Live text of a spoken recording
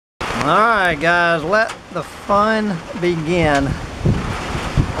Alright guys, let the fun begin.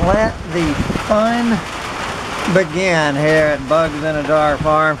 Let the fun begin here at Bugs in a Jar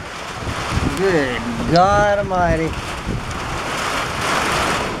Farm. Good God Almighty.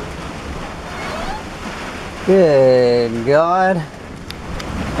 Good God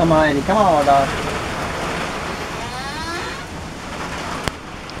Almighty. Come on, dog.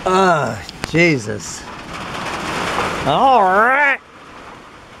 Oh, Jesus. Alright.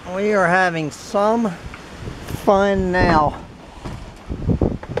 We are having some fun now.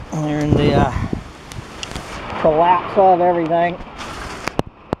 We're in the collapse of everything.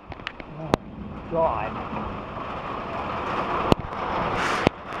 Oh, God.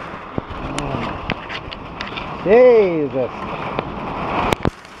 Jesus.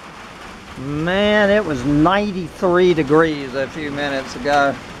 Man, it was 93 degrees a few minutes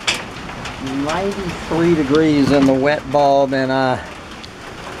ago. 93 degrees in the wet bulb, and I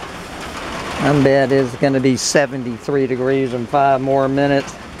bet it's going to be 73 degrees in 5 more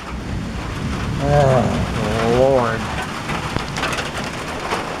minutes. Oh, Lord.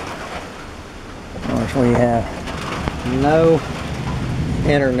 Of course, we have no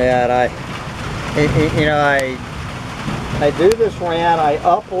internet. I do this rant, I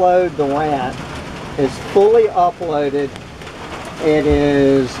upload the rant. It's fully uploaded. It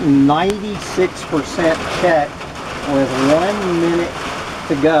is 96% checked with 1 minute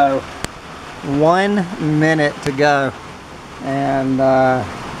to go. 1 minute to go. And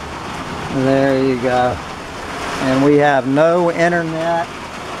there you go. And we have no internet.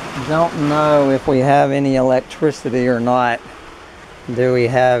 Don't know if we have any electricity or not. Do we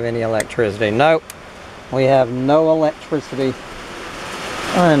have any electricity? Nope. We have no electricity.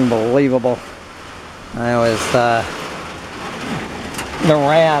 Unbelievable. The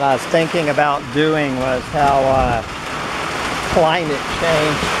rant I was thinking about doing was how climate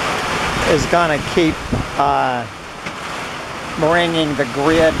change is going to keep bringing the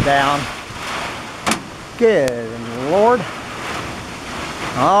grid down. Good Lord.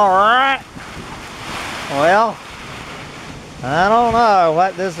 All right. Well, I don't know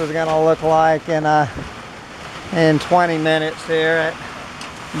what this is going to look like in 20 minutes here at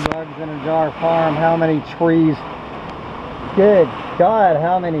Bugs in a Jar Farm. How many trees? Good God,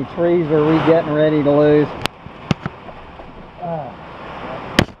 how many trees are we getting ready to lose?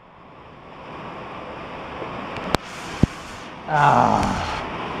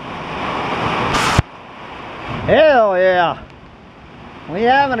 Hell yeah. We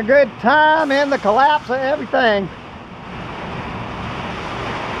having a good time in the collapse of everything.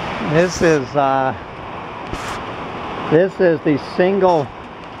 This is the single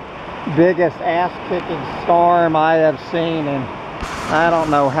biggest ass-kicking storm I have seen in I don't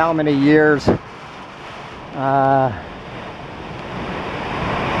know how many years.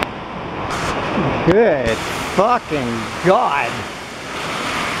 Good fucking God.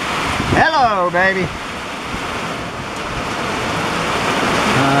 Hello, baby.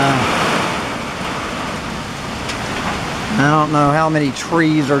 I don't know how many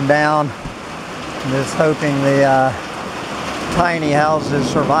trees are down. I'm just hoping the tiny houses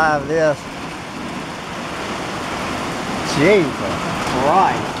survive this. Jesus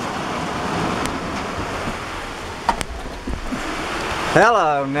Christ.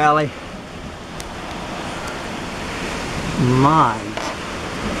 Hello, Nelly. My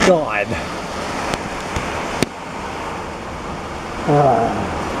God.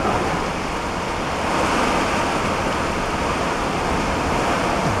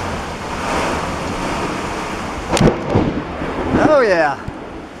 Oh yeah.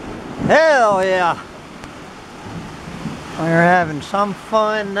 Hell yeah. We're having some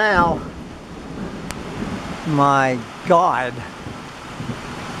fun now. My God.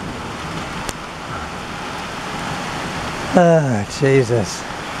 Oh, Jesus.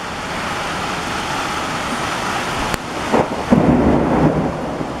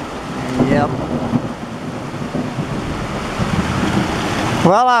 Yep.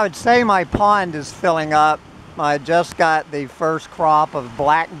 Well, I would say my pond is filling up. I just got the first crop of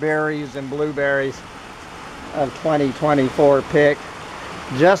blackberries and blueberries of 2024 picked.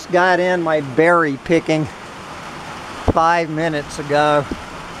 Just got in my berry picking 5 minutes ago.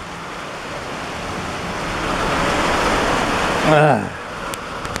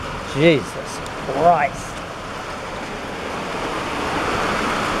 Jesus Christ.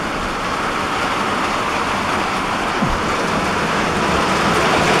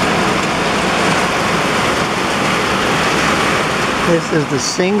 This is the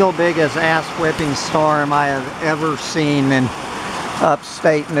single biggest ass-whipping storm I have ever seen in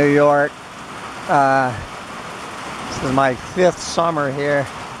upstate New York. This is my 5th summer here.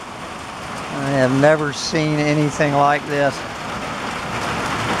 I have never seen anything like this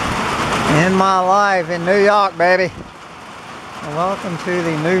in my life in New York, baby. Welcome to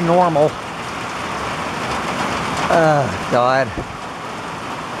the new normal. Oh, God.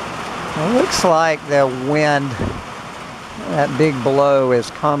 It looks like the wind, that big blow, has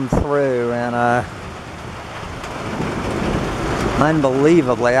come through, and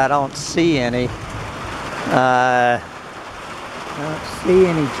unbelievably, I don't see any. I don't see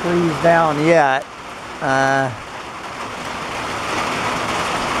any trees down yet.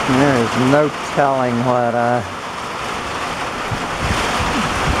 There is no telling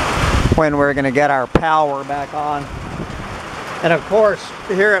when we're going to get our power back on. And of course,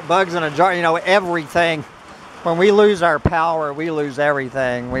 here at Bugs in a Jar, you know, everything, when we lose our power, we lose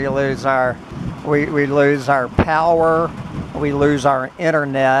everything. We lose our power, we lose our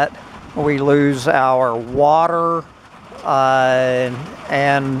internet, we lose our water,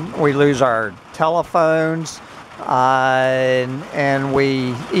 and we lose our telephones, and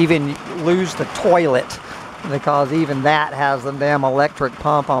we even lose the toilet, because even that has the damn electric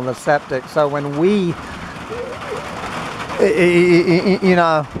pump on the septic. So when we, you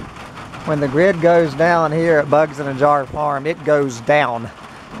know, when the grid goes down here at Bugs in a Jar Farm, it goes down.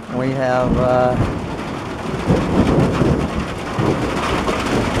 We have,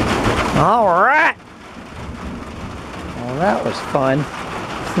 all right. Well, that was fun.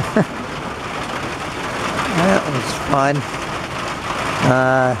 That was fun.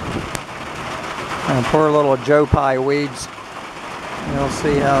 And poor little Joe Pye weeds. You'll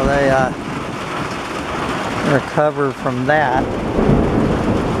see how they recover from that.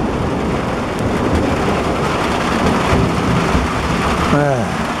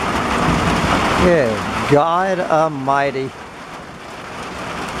 Good God Almighty.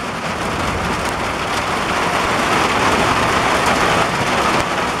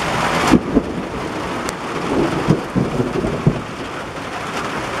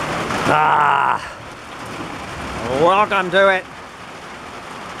 Welcome to it.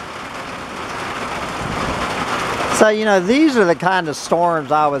 So, you know, these are the kind of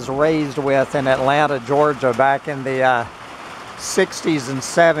storms I was raised with in Atlanta, Georgia, back in the 60s and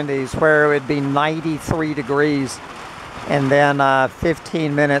 70s, where it would be 93 degrees, and then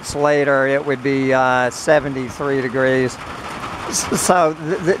 15 minutes later it would be 73 degrees. So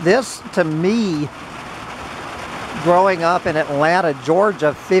this, to me, growing up in Atlanta,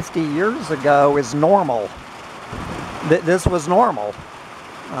 Georgia 50 years ago, is normal. This was normal.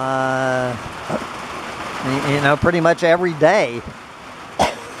 You know, pretty much every day.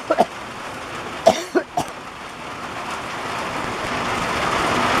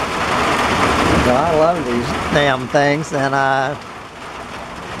 I love these damn things, and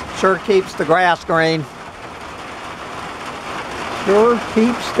sure keeps the grass green. Sure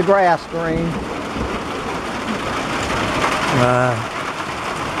keeps the grass green.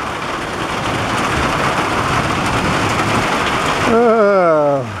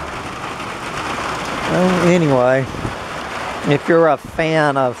 Anyway, if you're a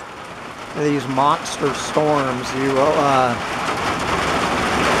fan of these monster storms, you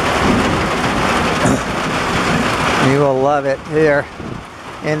will love it here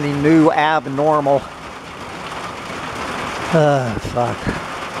in the new abnormal. Fuck.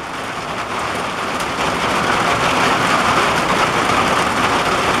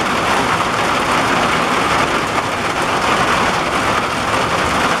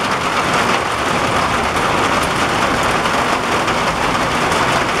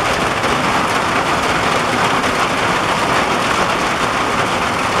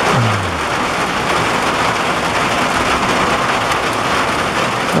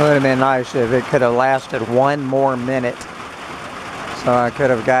 It would have been nice if it could have lasted one more minute, so I could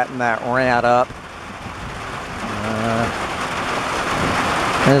have gotten that rant up.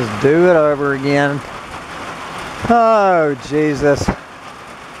 Let's do it over again. Oh, Jesus.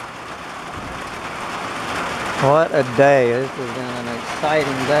 What a day. This has been an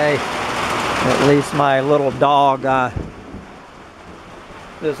exciting day. At least my little dog,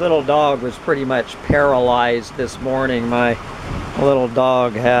 this little dog was pretty much paralyzed this morning. My little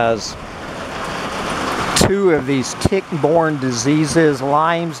dog has 2 of these tick-borne diseases,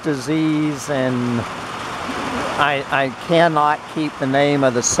 Lyme's disease, and I cannot keep the name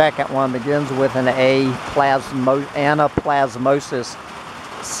of the second one. Begins with an A, anaplasmosis.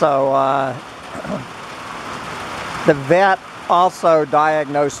 So the vet also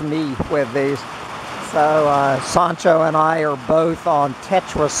diagnosed me with these. So Sancho and I are both on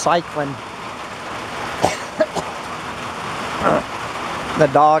tetracycline. The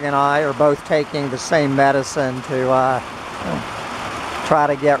dog and I are both taking the same medicine to try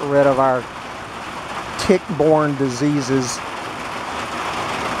to get rid of our tick-borne diseases.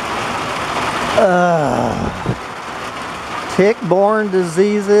 Tick-borne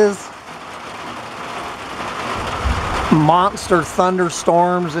diseases, monster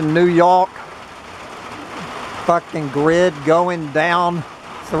thunderstorms in New York, fucking grid going down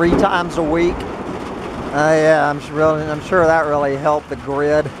 3 times a week. Yeah, I'm sure that really helped the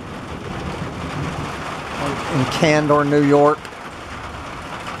grid in Candor, New York.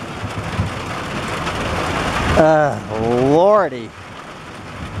 Lordy.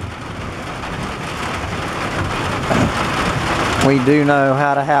 We do know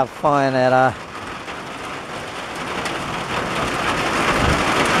how to have fun at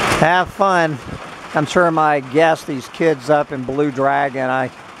have fun. I'm sure my guests, these kids up in Blue Dragon, I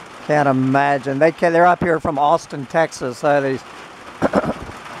can't imagine. They're up here from Austin, Texas. So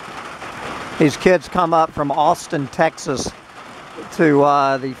these kids come up from Austin, Texas to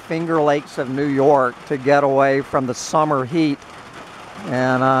the Finger Lakes of New York to get away from the summer heat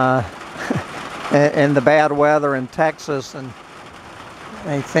and the bad weather in Texas. And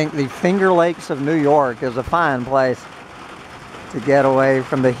I think the Finger Lakes of New York is a fine place to get away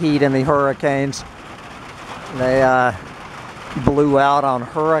from the heat and the hurricanes. They blew out on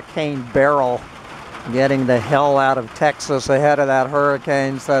Hurricane Beryl, getting the hell out of Texas ahead of that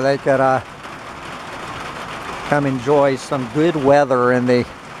hurricane so they could come enjoy some good weather in the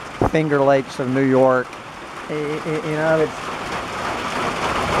Finger Lakes of New York. You know,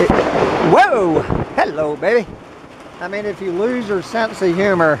 whoa! Hello, baby! I mean, if you lose your sense of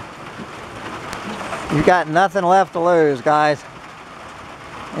humor, you got nothing left to lose, guys.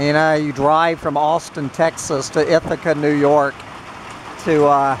 You know, you drive from Austin, Texas to Ithaca, New York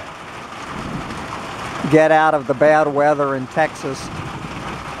to get out of the bad weather in Texas.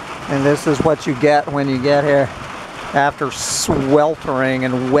 And this is what you get when you get here after sweltering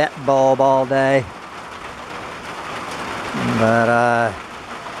and wet bulb all day. But,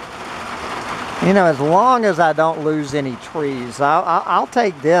 you know, as long as I don't lose any trees, I'll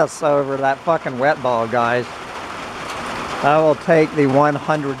take this over that fucking wet ball, guys. I will take the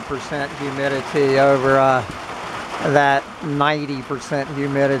 100% humidity over that 90%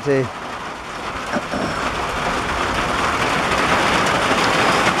 humidity.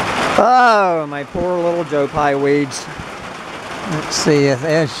 Oh, my poor little Joe Pye weeds. Let's see if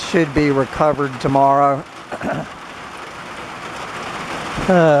it should be recovered tomorrow.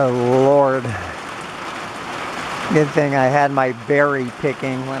 Oh, Lord. Good thing I had my berry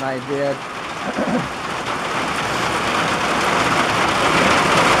picking when I did.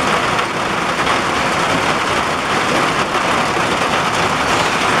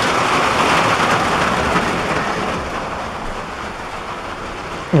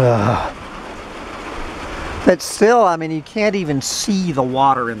 But still, I mean, you can't even see the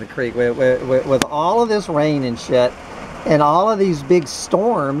water in the creek. With all of this rain and shit, and all of these big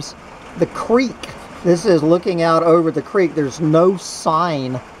storms, the creek, this is looking out over the creek, there's no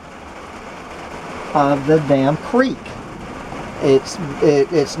sign of the damn creek.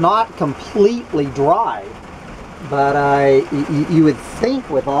 It's not completely dry, but you would think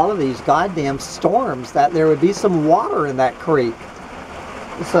with all of these goddamn storms that there would be some water in that creek.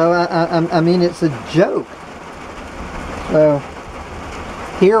 So, I mean, it's a joke. So,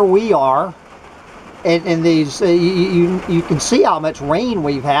 here we are, and these, you can see how much rain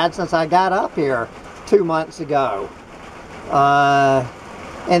we've had since I got up here 2 months ago.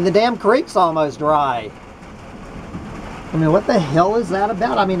 And the damn creek's almost dry. I mean, what the hell is that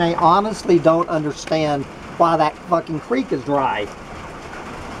about? I mean, I honestly don't understand why that fucking creek is dry.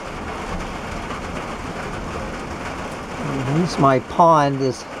 At least my pond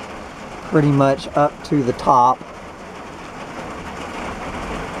is pretty much up to the top.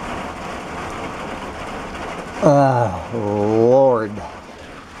 Oh, Lord.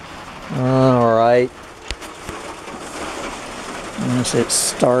 All right. It's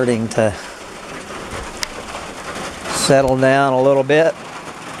starting to settle down a little bit.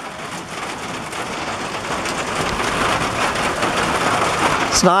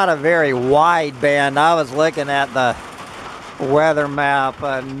 It's not a very wide band. I was looking at the weather map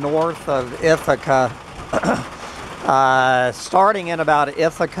north of Ithaca, starting in about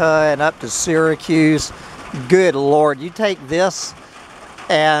Ithaca and up to Syracuse. Good Lord, you take this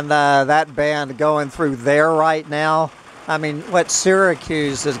and that band going through there right now. I mean, what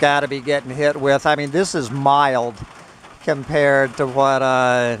Syracuse has got to be getting hit with, I mean, this is mild compared to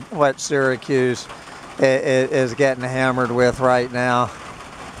what Syracuse is getting hammered with right now.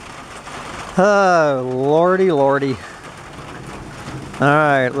 Oh, Lordy, Lordy. All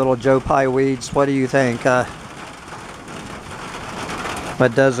right, little Joe Pye weeds, what do you think?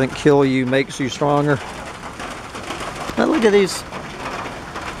 What doesn't kill you makes you stronger. But look at these.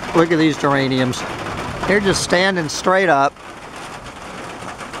 Look at these geraniums. They're just standing straight up.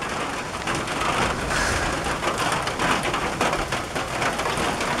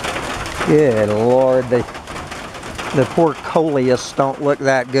 Good Lord, the poor coleus don't look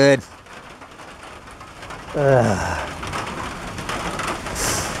that good.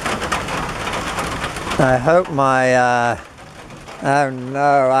 I hope my, oh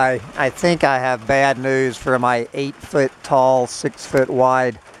no, I think I have bad news for my 8-foot tall, 6-foot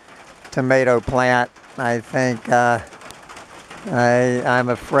wide tomato plant. I think, I'm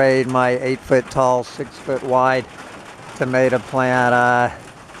afraid my 8-foot tall, 6-foot wide tomato plant,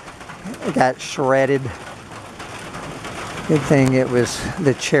 got shredded. Good thing it was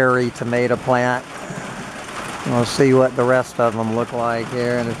the cherry tomato plant. We'll see what the rest of them look like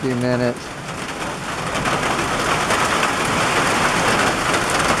here in a few minutes.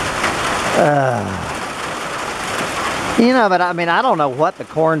 You know, but I mean, I don't know what the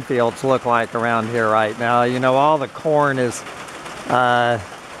cornfields look like around here right now. You know, all the corn is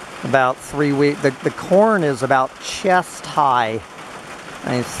about 3 weeks. The corn is about chest high.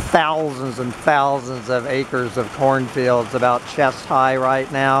 I mean, thousands and thousands of acres of cornfields about chest high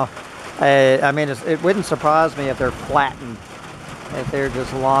right now. I mean, it wouldn't surprise me if they're flattened, if they're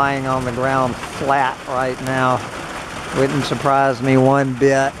just lying on the ground flat right now. Wouldn't surprise me one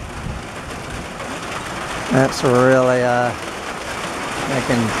bit. That's really, I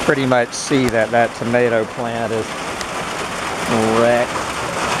can pretty much see that tomato plant is wrecked.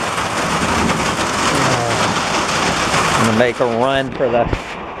 Gonna make a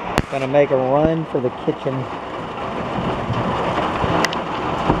run for the kitchen.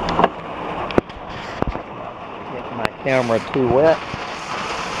 Get my camera too wet.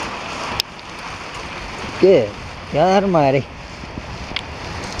 Good God Almighty.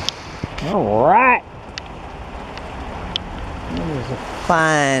 All right. It was a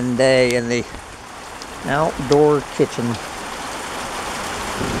fine day in the outdoor kitchen.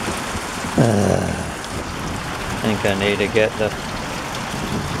 I think I need to get the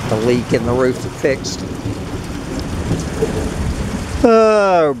leak in the roof fixed.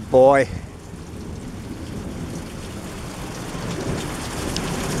 Oh boy.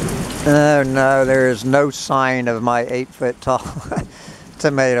 Oh no, there is no sign of my 8-foot tall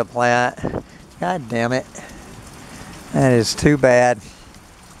tomato plant. God damn it. That is too bad.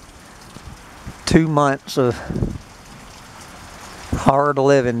 2 months of hard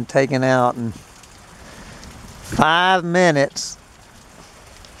living taken out in 5 minutes.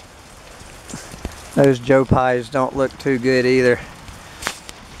 Those Joe Pies don't look too good either.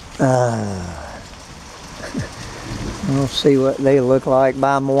 We'll see what they look like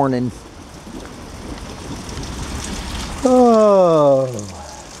by morning. Oh.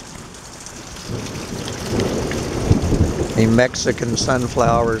 The Mexican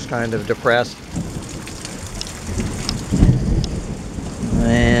sunflower is kind of depressed.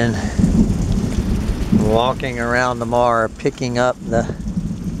 And walking around tomorrow picking up the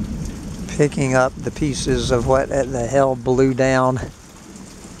pieces of what the hell blew down.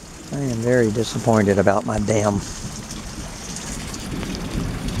 I am very disappointed about my damn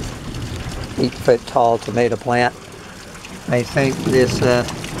 8-foot tall tomato plant. I think this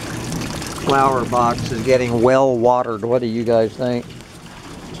flower box is getting well watered. What do you guys think?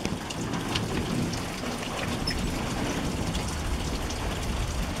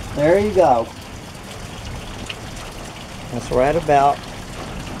 There you go. That's right about,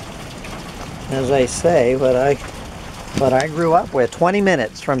 as I say, what I grew up with. 20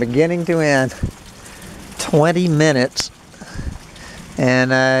 minutes from beginning to end. 20 minutes.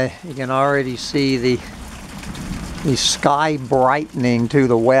 And you can already see the sky brightening to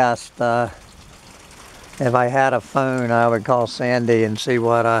the west. If I had a phone, I would call Sandy and see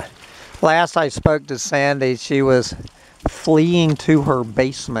what last I spoke to Sandy, she was fleeing to her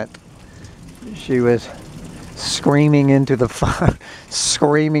basement. She was screaming into the phone,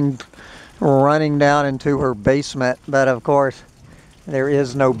 running down into her basement. But of course, there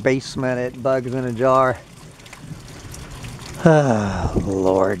is no basement at Bugs in a Jar. Oh,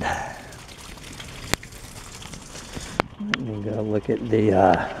 Lord. Let me go look at the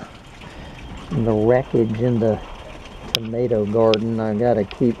wreckage in the tomato garden. I gotta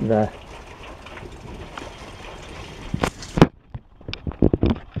keep the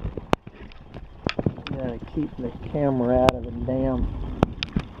camera out of the damn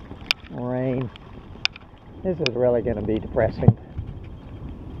rain. This is really gonna be depressing.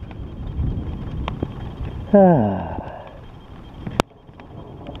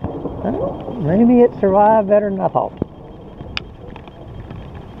 Maybe it survived better than I thought.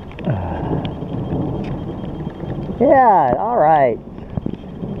 Yeah, all right.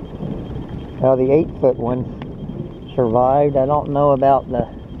 Well, the 8-foot one survived. I don't know about the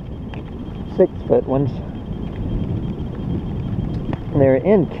 6-foot ones. They're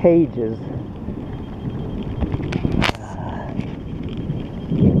in cages. I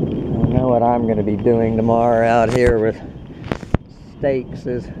know what I'm going to be doing tomorrow out here with stakes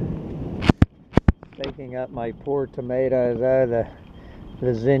is staking up my poor tomatoes.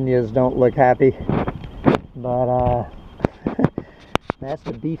 The zinnias don't look happy, but that's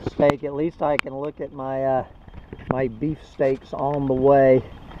the beef steak. At least I can look at my my beef steaks on the way.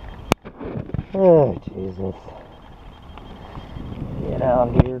 Oh Jesus! Get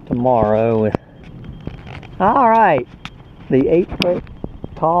out here tomorrow. All right, the 8-foot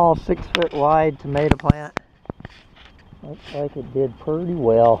tall, 6-foot wide tomato plant. Looks like it did pretty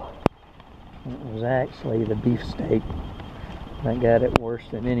well. It was actually the beefsteak that got it worse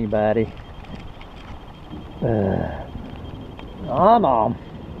than anybody. Come on.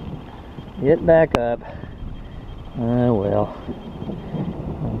 Get back up. Oh well.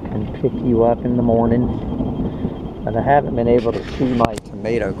 I can pick you up in the morning. But I haven't been able to see my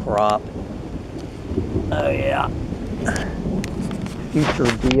tomato crop. Oh yeah. Future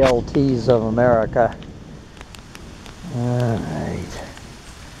BLTs of America. Alright.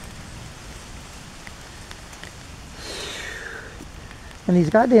 And these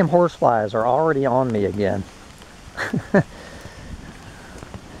goddamn horseflies are already on me again.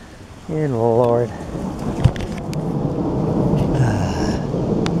 Good Lord.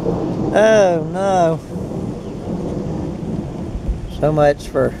 Oh no. So much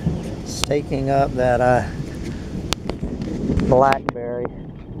for staking up that blackberry.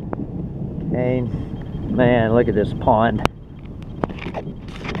 Hey, man, look at this pond.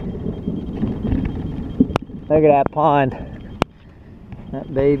 Look at that pond.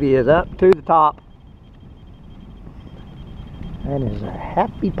 That baby is up to the top. That is a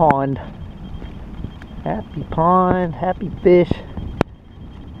happy pond. Happy pond, happy fish,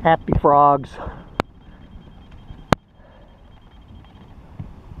 happy frogs.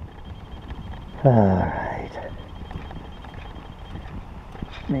 Alright.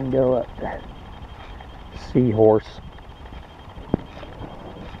 Let me go up the seahorse.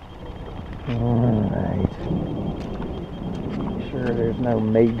 Alright. Sure there's no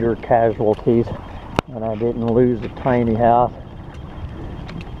major casualties and I didn't lose a tiny house.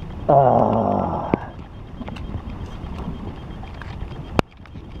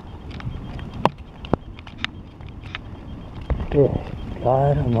 Good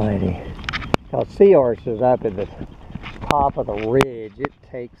God Almighty. Now, seahorse is up at the top of the ridge. It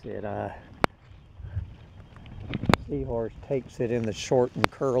takes it, seahorse takes it in the short and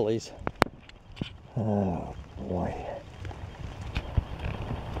curlies. Oh boy.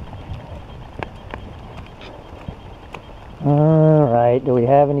 Alright, do we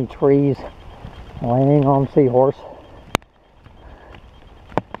have any trees laying on seahorse?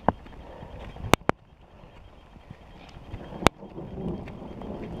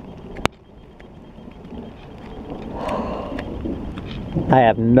 I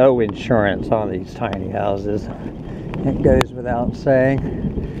have no insurance on these tiny houses. It goes without saying.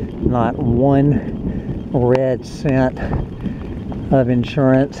 Not one red cent of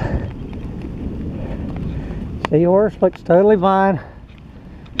insurance. Seahorse looks totally fine.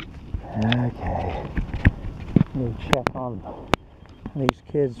 Okay. Let me check on these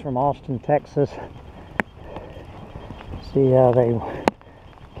kids from Austin, Texas. See how they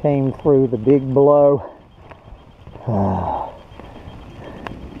came through the big blow.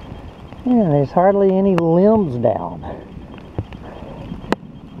 Yeah, there's hardly any limbs down.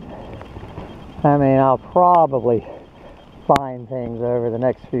 I mean, I'll probably find things over the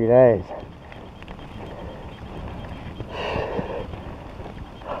next few days.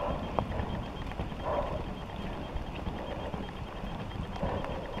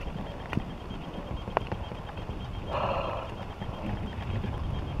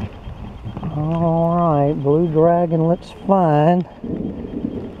 Alright, blue dragon looks fine.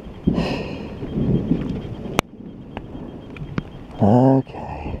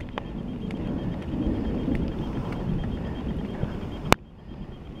 Okay.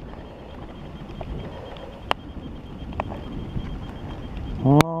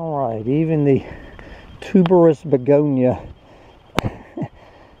 Alright, even the tuberous begonia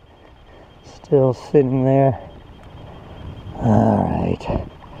still sitting there. Alright.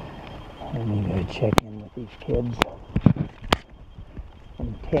 Let me go check in with these kids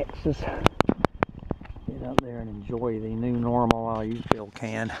from Texas. Get up there and enjoy the new normal while you still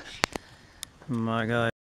can. Oh my God.